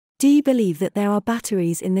Do you believe that there are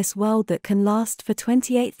batteries in this world that can last for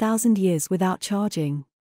 28,000 years without charging?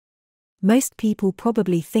 Most people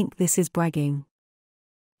probably think this is bragging.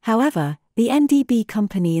 However, the NDB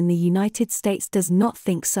company in the United States does not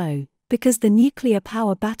think so, because the nuclear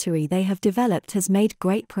power battery they have developed has made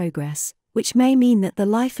great progress, which may mean that the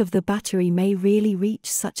life of the battery may really reach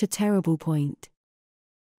such a terrible point.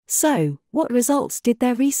 So, what results did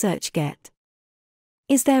their research get?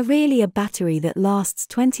 Is there really a battery that lasts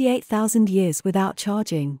 28,000 years without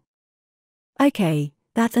charging? Okay,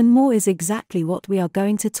 that and more is exactly what we are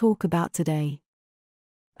going to talk about today.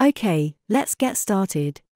 Okay, let's get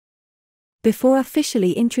started. Before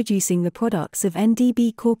officially introducing the products of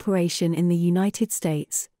NDB Corporation in the United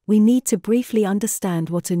States, we need to briefly understand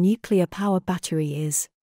what a nuclear power battery is.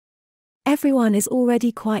 Everyone is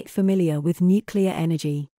already quite familiar with nuclear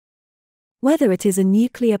energy. Whether it is a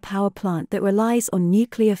nuclear power plant that relies on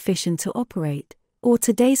nuclear fission to operate, or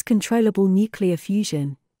today's controllable nuclear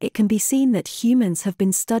fusion, it can be seen that humans have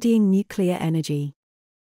been studying nuclear energy.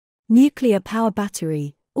 Nuclear power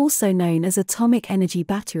battery, also known as atomic energy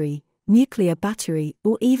battery, nuclear battery,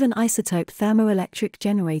 or even isotope thermoelectric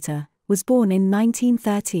generator, was born in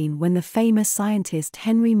 1913 when the famous scientist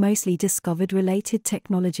Henry Moseley discovered related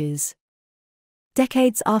technologies.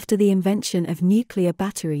 Decades after the invention of nuclear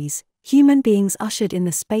batteries, human beings ushered in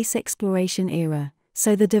the space exploration era,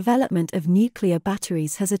 so the development of nuclear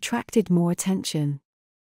batteries has attracted more attention.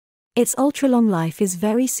 Its ultra-long life is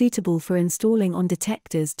very suitable for installing on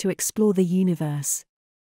detectors to explore the universe.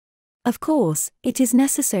 Of course, it is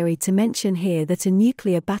necessary to mention here that a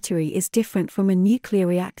nuclear battery is different from a nuclear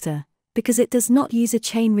reactor, because it does not use a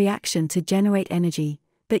chain reaction to generate energy,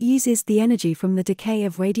 but uses the energy from the decay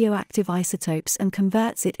of radioactive isotopes and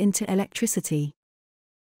converts it into electricity.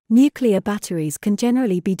 Nuclear batteries can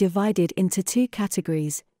generally be divided into two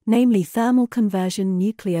categories, namely thermal conversion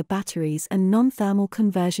nuclear batteries and non-thermal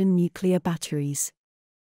conversion nuclear batteries.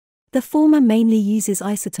 The former mainly uses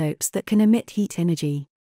isotopes that can emit heat energy.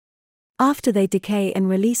 After they decay and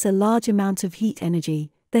release a large amount of heat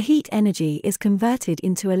energy, the heat energy is converted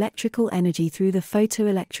into electrical energy through the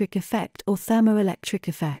photoelectric effect or thermoelectric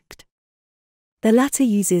effect. The latter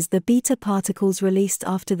uses the beta particles released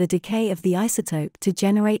after the decay of the isotope to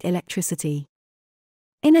generate electricity.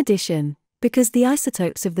 In addition, because the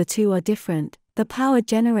isotopes of the two are different, the power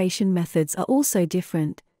generation methods are also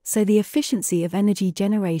different, so the efficiency of energy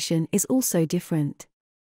generation is also different.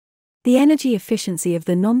 The energy efficiency of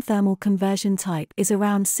the non-thermal conversion type is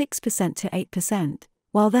around 6% to 8%,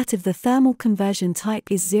 while that of the thermal conversion type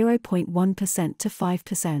is 0.1% to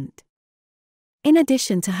 5%. In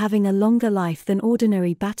addition to having a longer life than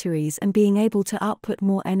ordinary batteries and being able to output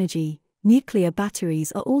more energy, nuclear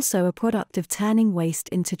batteries are also a product of turning waste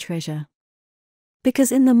into treasure.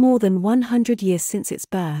 Because in the more than 100 years since its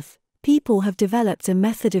birth, people have developed a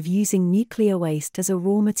method of using nuclear waste as a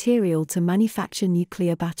raw material to manufacture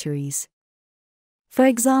nuclear batteries. For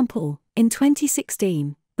example, in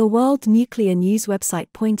 2016, the World Nuclear News website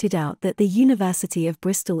pointed out that the University of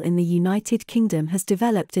Bristol in the United Kingdom has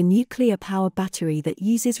developed a nuclear power battery that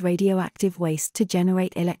uses radioactive waste to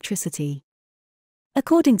generate electricity.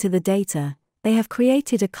 According to the data, they have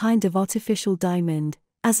created a kind of artificial diamond.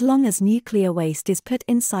 As long as nuclear waste is put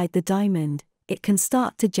inside the diamond, it can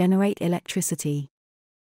start to generate electricity.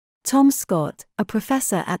 Tom Scott, a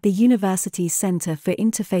professor at the university's Center for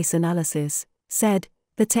Interface Analysis, said,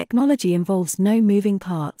 "The technology involves no moving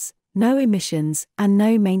parts, no emissions, and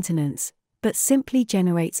no maintenance, but simply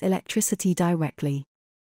generates electricity directly.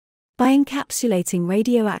 By encapsulating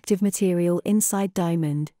radioactive material inside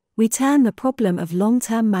diamond, we turn the problem of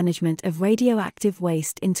long-term management of radioactive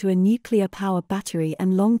waste into a nuclear power battery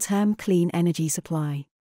and long-term clean energy supply."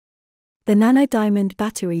 The nanodiamond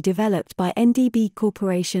battery developed by NDB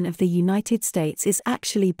Corporation of the United States is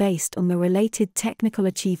actually based on the related technical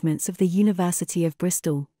achievements of the University of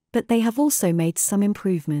Bristol, but they have also made some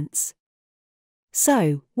improvements.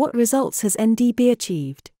 So, what results has NDB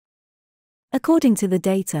achieved? According to the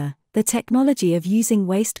data, the technology of using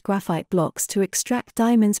waste graphite blocks to extract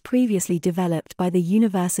diamonds previously developed by the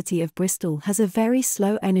University of Bristol has a very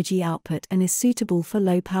slow energy output and is suitable for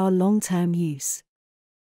low-power long-term use.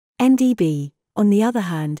 NDB, on the other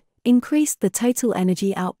hand, increased the total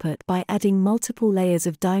energy output by adding multiple layers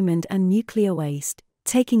of diamond and nuclear waste,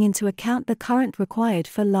 taking into account the current required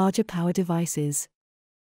for larger power devices.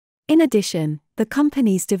 In addition, the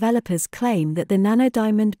company's developers claim that the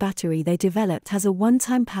nanodiamond battery they developed has a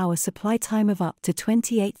one-time power supply time of up to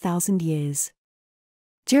 28,000 years.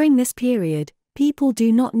 During this period, people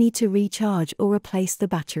do not need to recharge or replace the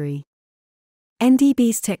battery.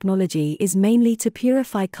 NDB's technology is mainly to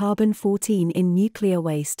purify carbon-14 in nuclear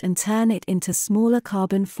waste and turn it into smaller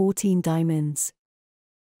carbon-14 diamonds.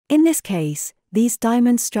 In this case, these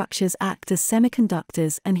diamond structures act as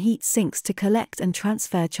semiconductors and heat sinks to collect and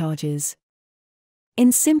transfer charges.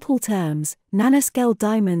 In simple terms, nanoscale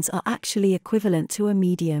diamonds are actually equivalent to a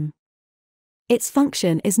medium. Its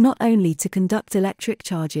function is not only to conduct electric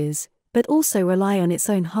charges, but also rely on its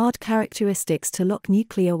own hard characteristics to lock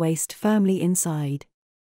nuclear waste firmly inside.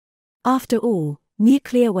 After all,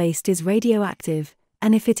 nuclear waste is radioactive,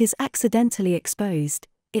 and if it is accidentally exposed,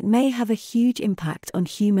 it may have a huge impact on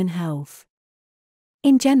human health.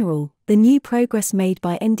 In general, the new progress made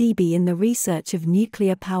by NDB in the research of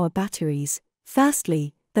nuclear power batteries,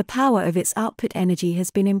 firstly, the power of its output energy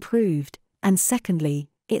has been improved, and secondly,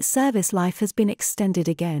 its service life has been extended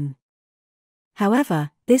again.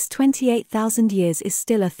 However, this 28,000 years is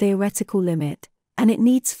still a theoretical limit, and it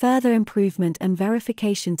needs further improvement and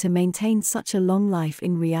verification to maintain such a long life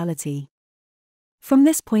in reality. From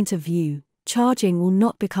this point of view, charging will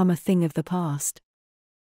not become a thing of the past.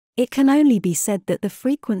 It can only be said that the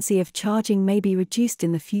frequency of charging may be reduced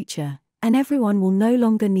in the future, and everyone will no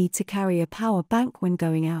longer need to carry a power bank when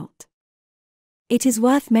going out. It is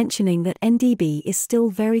worth mentioning that NDB is still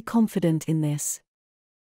very confident in this.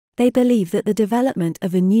 They believe that the development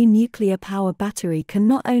of a new nuclear power battery can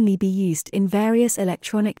not only be used in various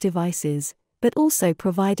electronic devices, but also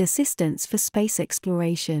provide assistance for space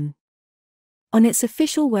exploration. On its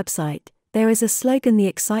official website, there is a slogan: "The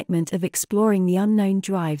excitement of exploring the unknown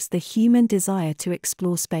drives the human desire to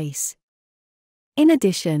explore space." In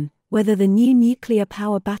addition, whether the new nuclear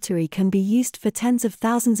power battery can be used for tens of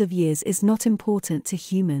thousands of years is not important to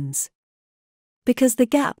humans. Because the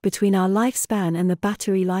gap between our lifespan and the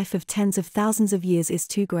battery life of tens of thousands of years is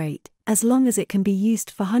too great, as long as it can be used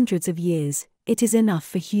for hundreds of years, it is enough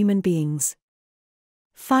for human beings.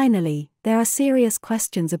 Finally, there are serious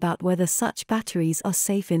questions about whether such batteries are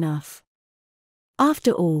safe enough.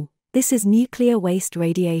 After all, this is nuclear waste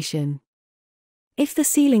radiation. If the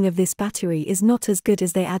sealing of this battery is not as good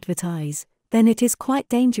as they advertise, then it is quite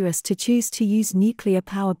dangerous to choose to use nuclear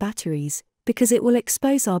power batteries, because it will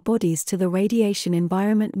expose our bodies to the radiation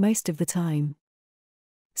environment most of the time.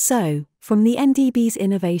 So, from the NDB's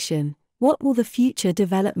innovation, what will the future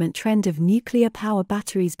development trend of nuclear power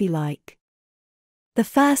batteries be like? The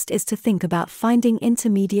first is to think about finding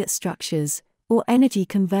intermediate structures, or energy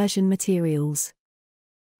conversion materials.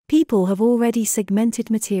 People have already segmented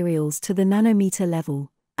materials to the nanometer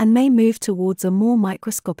level, and may move towards a more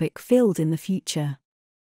microscopic field in the future.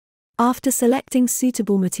 After selecting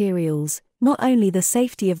suitable materials, not only the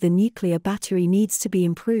safety of the nuclear battery needs to be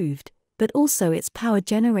improved, but also its power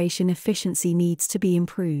generation efficiency needs to be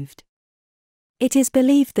improved. It is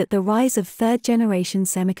believed that the rise of third-generation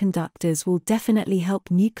semiconductors will definitely help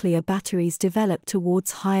nuclear batteries develop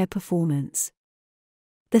towards higher performance.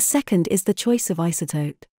 The second is the choice of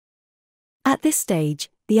isotope. At this stage,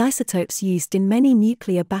 the isotopes used in many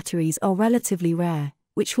nuclear batteries are relatively rare,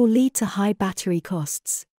 which will lead to high battery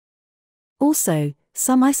costs. Also,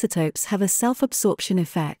 some isotopes have a self-absorption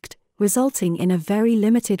effect, resulting in a very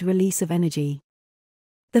limited release of energy.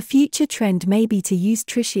 The future trend may be to use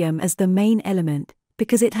tritium as the main element,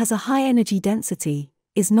 because it has a high energy density,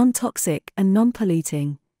 is non-toxic and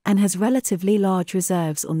non-polluting, and has relatively large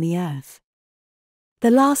reserves on the Earth.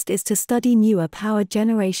 The last is to study newer power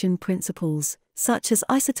generation principles, such as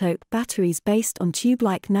isotope batteries based on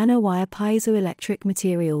tube-like nanowire piezoelectric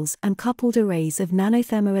materials and coupled arrays of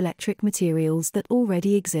nanothermoelectric materials that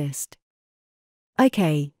already exist.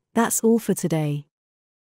 Okay, that's all for today.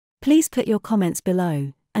 Please put your comments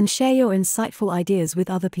below, and share your insightful ideas with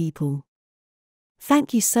other people.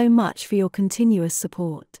 Thank you so much for your continuous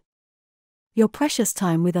support. Your precious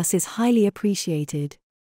time with us is highly appreciated.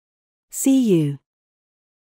 See you.